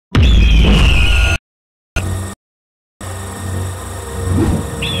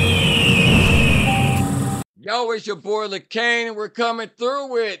Yo, it's your boy LaCane, and we're coming through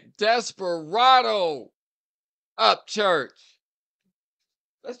with Desperado, Upchurch.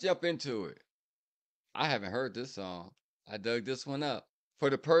 Let's jump into it. I haven't heard this song. I dug this one up. For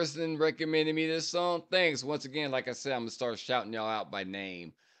the person recommending me this song, thanks. Once again, like I said, I'm going to start shouting y'all out by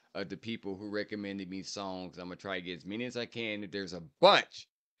name of the people who recommended me songs. I'm going to try to get as many as I can. If there's a bunch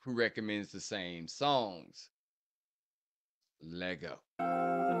who recommends the same songs, let go.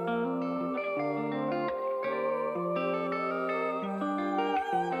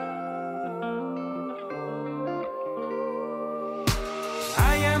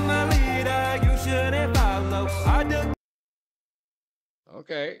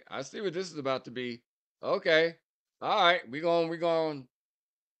 Okay, I see what this is about to be. Okay. All right, we going to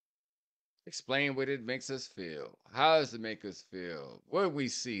explain what it makes us feel. How does it make us feel? What do we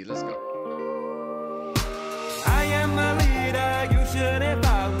see? Let's go. I am a leader, you shouldn't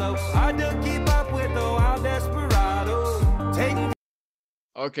follow. I do keep up with the wild desperado. Taking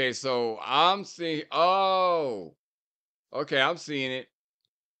Okay, so I'm seeing okay, I'm seeing it.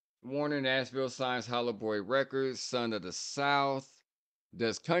 Warner Nashville signs Hollow Boy Records, Son of the South.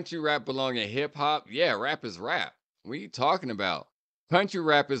 Does country rap belong in hip hop? Yeah, rap is rap. What are you talking about? Country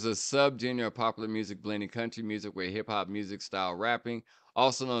rap is a subgenre of popular music blending country music with hip hop music style rapping,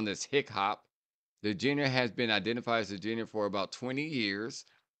 also known as hip hop. The genre has been identified as a genre for about 20 years.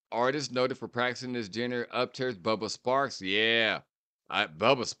 Artists noted for practicing this genre, Upchurch, Bubba Sparks. Yeah,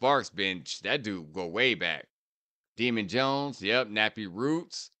 Bubba Sparks been that dude go way back. Demon Jones. Yep, Nappy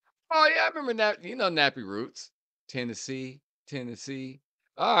Roots. Oh yeah, I remember that. You know Nappy Roots. Tennessee.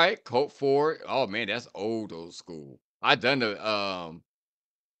 All right, Colt Ford. Oh man, that's old school. I've done a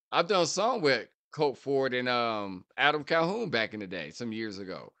song with Colt Ford and Adam Calhoun back in the day, some years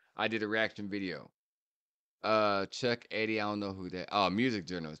ago. I did a reaction video. Chuck Eddie, I don't know who that. Oh, music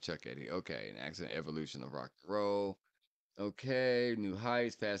journalist Chuck Eddie. Okay, an accident evolution of rock and roll. Okay, New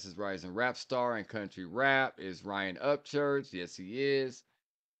Heights, fastest rising rap star in country rap is Ryan Upchurch. Yes, he is.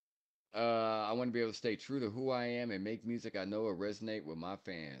 I want to be able to stay true to who I am and make music I know will resonate with my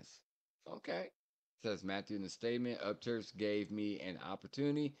fans. Okay. Says Matthew in the statement, Upchurch gave me an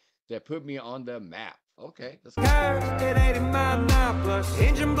opportunity that put me on the map. Okay, let's go. at 80 miles an hour plus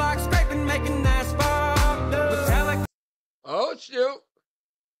engine block scraping, making asphalt. Oh shoot.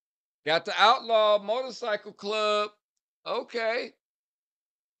 Got the Outlaw Motorcycle Club. Okay.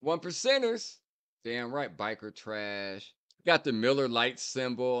 One percenters. Damn right, biker trash. Got the Miller Lite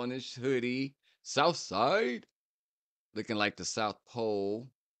symbol on his hoodie. South Side. Looking like the South Pole.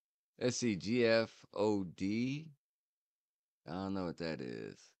 Let's see, GFOD. I don't know what that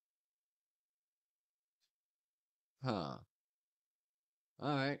is. Huh.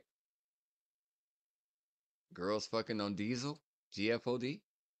 All right. Girls fucking on diesel. GFOD.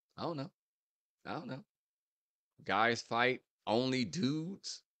 I don't know. I don't know. Guys fight only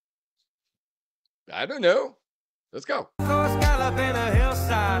dudes. I don't know. Let's go. Scallop in a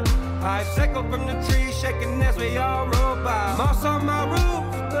hillside. Pipe sickle from the tree, shaking as we all roll by. Moss on my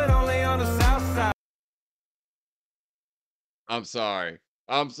roof, but only on the south side. I'm sorry.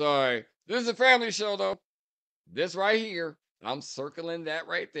 I'm sorry. This is a family show, though. This right here. I'm circling that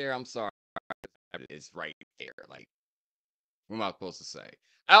right there. I'm sorry. It's right there. Like, what am I supposed to say?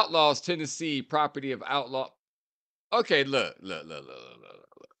 Outlaws, Tennessee, property of outlaw. Okay, look.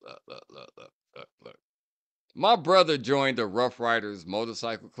 My brother joined the Rough Riders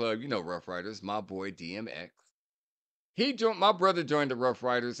Motorcycle Club. You know Rough Riders, my boy DMX. My brother joined the Rough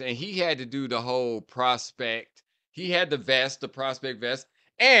Riders, and he had to do the whole prospect. He had the vest, the prospect vest.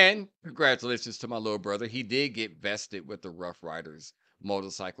 And congratulations to my little brother. He did get vested with the Rough Riders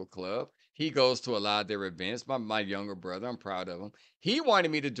Motorcycle Club. He goes to a lot of their events. My younger brother, I'm proud of him. He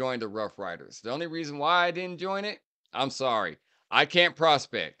wanted me to join the Rough Riders. The only reason why I didn't join it, I'm sorry. I can't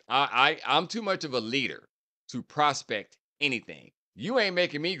prospect. I'm too much of a leader to prospect anything. You ain't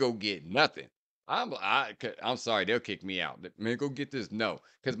making me go get nothing. I'm sorry, they'll kick me out. Man, go get this. No,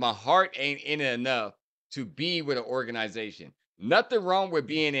 because my heart ain't in it enough to be with an organization. Nothing wrong with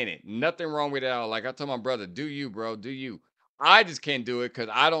being in it. Nothing wrong with it at all. Like I told my brother, do you, bro? Do you? I just can't do it because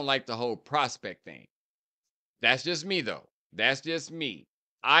I don't like the whole prospect thing. That's just me, though. That's just me.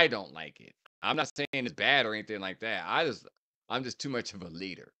 I don't like it. I'm not saying it's bad or anything like that. I'm just too much of a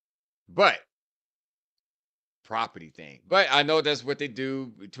leader. But property thing. But I know that's what they do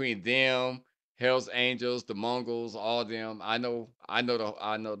between them, Hell's Angels, the Mongols, all of them. I know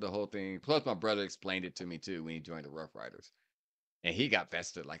the whole thing. Plus, my brother explained it to me too when he joined the Rough Riders, and he got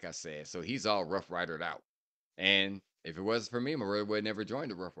vested, like I said. So he's all Rough Ridered out. And if it wasn't for me, my brother would never join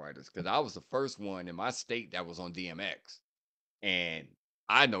the Rough Riders because I was the first one in my state that was on DMX, and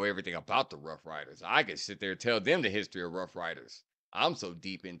I know everything about the Rough Riders. I could sit there and tell them the history of Rough Riders. I'm so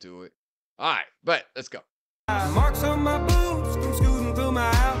deep into it. All right, but let's go. Marks on my boots, come scooting through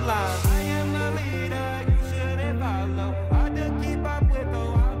my outline. I am the leader, you shouldn't follow. Hard to keep up with the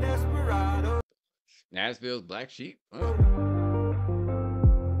wild desperado. Nashville's Black Sheep. Hard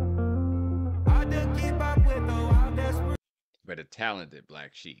to keep up with the wild desperado. But a talented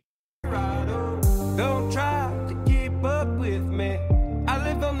Black Sheep. Don't try to keep up with me. I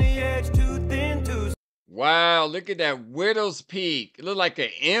live on the edge, too thin to. Wow, look at that Widow's Peak. It looked like an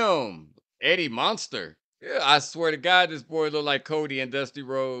M. Eddie Monster. Yeah, I swear to God, this boy look like Cody and Dusty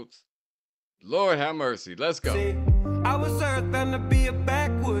Rhodes. Lord have mercy. Let's go. I was earth and to be a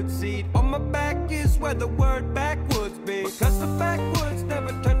backwoods seed. On my back is where the word backwoods be. Because the backwoods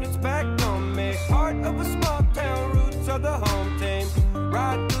never turned its back on me. Heart of a small town, roots of the home team.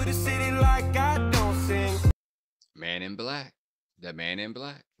 Ride through the city like I don't sing. Man in Black. The Man in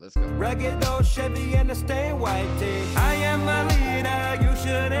Black. Let's go. Ragged old Chevy and a stained white tee. I am a leader, you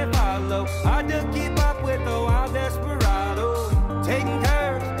shouldn't follow. Hard to keep up with the wild desperado. Taking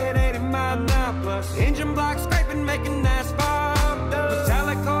curves at 80 miles an hour plus. Engine block scraping, making asphalt.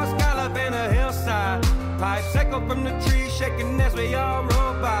 Metallic horse gallop in a hillside. Pipes echo from the trees, shaking as we all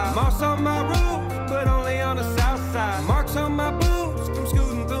roll by. Moss on my roof, but only on the south side. Marks on my boots, come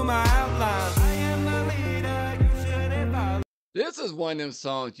scooting through my outline. I am a leader, you shouldn't follow. This is one of them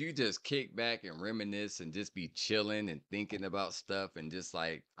songs you just kick back and reminisce and just be chilling and thinking about stuff and just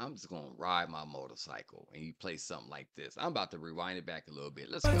like, I'm just going to ride my motorcycle. And you play something like this. I'm about to rewind it back a little bit.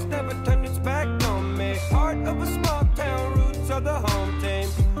 Let's go. Never turned its back on me. Heart of a small town, roots of the home team.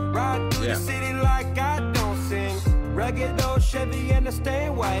 Ride through the city like I don't sing. Ragged old Chevy and a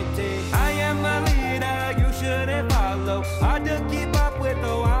stained white tee. I am a leader, you shouldn't follow. Hard to keep up with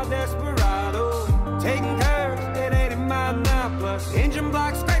the wild desperado. Taking curves at 80 miles an hour plus. Engine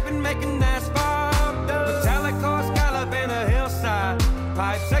block scraping, making asphalt. Metallic horse gallop in a hillside.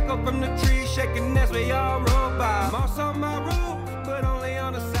 Pipes echo from the trees, shaking as we all roll by. Moss on my roof, but only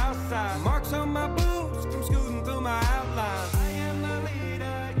on the south side. Marks on my boots, come scooting through my outline. I am the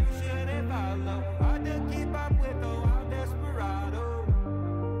leader, you shouldn't follow. Hard to keep up with the wild desperado.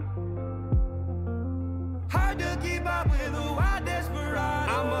 Hard to keep up with the wild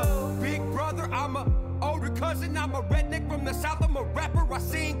desperado. I'm a big brother, I'm a older cousin, I'm a redneck from the south, I'm a rapper, I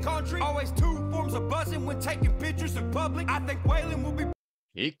sing country. Always two forms of buzzing when taking pictures in public. I think Waylon will be.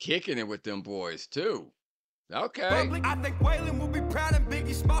 He kicking it with them boys too. Okay. Public. I think Waylon will be proud and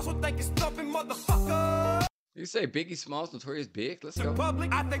Biggie Smalls will think it's thumping motherfucker. You say Biggie Smalls Notorious Big? Let's go.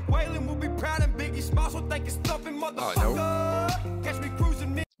 Public. I think Waylon will be proud and Biggie Smalls will think it's thumping motherfucker. Oh, no. Catch me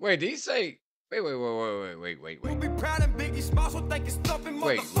cruising me. Wait, did he say? Wait. We'll be proud and Biggie Smalls will think it's thumping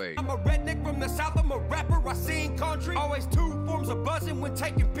motherfucker. Wait. I'm a redneck from the south, I'm a rapper, I sing country. Always two forms of buzzing when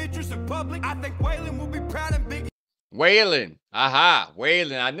taking pictures in public. I think Waylon will be proud and Biggie. Waylon. Aha.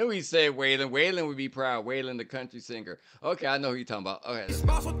 Waylon. I knew he said Waylon. Waylon would be proud. Waylon, the country singer. Okay, I know who you're talking about. Okay.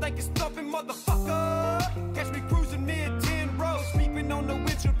 Smalls will think it's thumping motherfucker. Catch me cruising mid-10 roads, peeping on the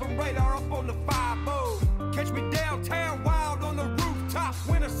windshield from radar up on the 5-0. Catch me downtown wild on the rooftop,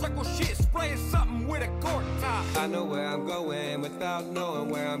 winter circle shit, spraying something with a cork top. I know where I'm going without knowing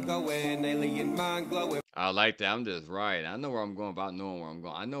where I'm going. Alien mind glowing. I like that. I'm just right. I know where I'm going without knowing where I'm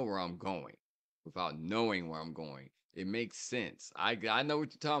going. I know where I'm going without knowing where I'm going. It makes sense. I know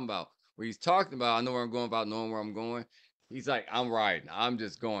what you're talking about. What he's talking about, I know where I'm going without knowing where I'm going. He's like, I'm riding. I'm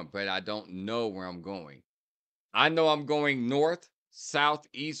just going, but I don't know where I'm going. I know I'm going north, south,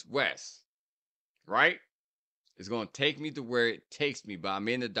 east, west. Right? It's going to take me to where it takes me, but I'm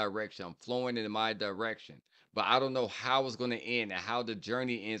in the direction. I'm flowing in my direction. But I don't know how it's going to end and how the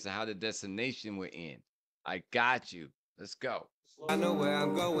journey ends and how the destination will end. I got you. Let's go. I know where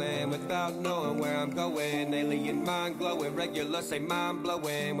I'm going without knowing where I'm going. Alien mind glowing, regular say mind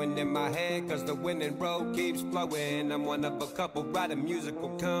blowing. When in my head, cause the winning road keeps flowing. I'm one of a couple writing musical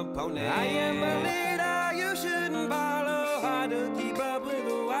components. I am a leader, you shouldn't follow. Hard to keep up with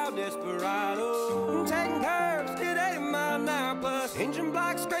the wild desperado. Taking curves, it 80 miles an hour plus. Engine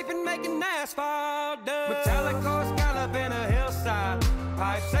block scraping, making asphalt dust. Metallic horse gallop in a hillside.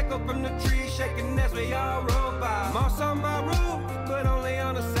 Pipes echo from the trees, shaking as we all roll by. Moss on my roof, but only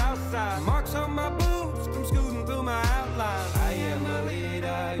on the south side. Marks on my boots, come scooting through my outline. I am a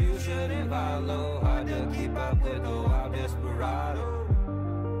leader, you shouldn't follow. Hard to keep up with the wild desperado.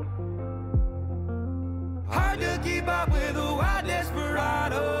 Hard to keep up with the wild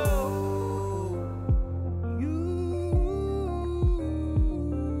desperado.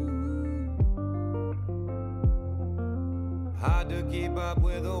 Hard to keep up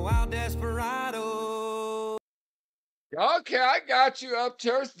with a wild desperado. Okay, I got you.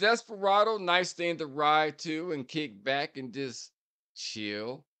 Upchurch, Desperado, nice thing to ride to and kick back and just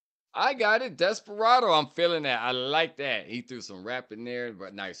chill. I got it. Desperado, I'm feeling that. I like that. He threw some rap in there,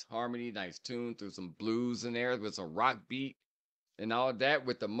 but nice harmony, nice tune, threw some blues in there with some rock beat and all that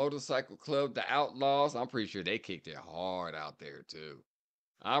with the motorcycle club, the Outlaws. I'm pretty sure they kicked it hard out there too.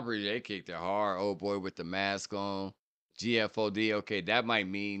 I'm pretty they kicked it hard. Old boy with the mask on. GFOD. Okay, that might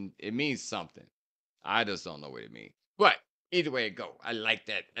mean it means something. I just don't know what it means. But either way it go, I like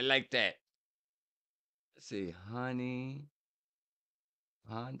that. I like that. Let's see, honey,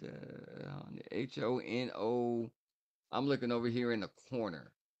 Honda, HONO. I'm looking over here in the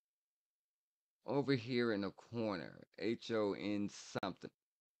corner. Over here in the corner. HON something.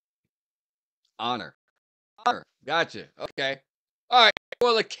 Honor. Honor. Gotcha. Okay. All right.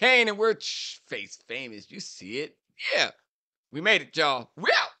 Well, a cane and we're face famous. You see it? Yeah. We made it, y'all.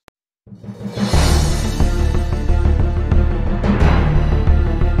 We out.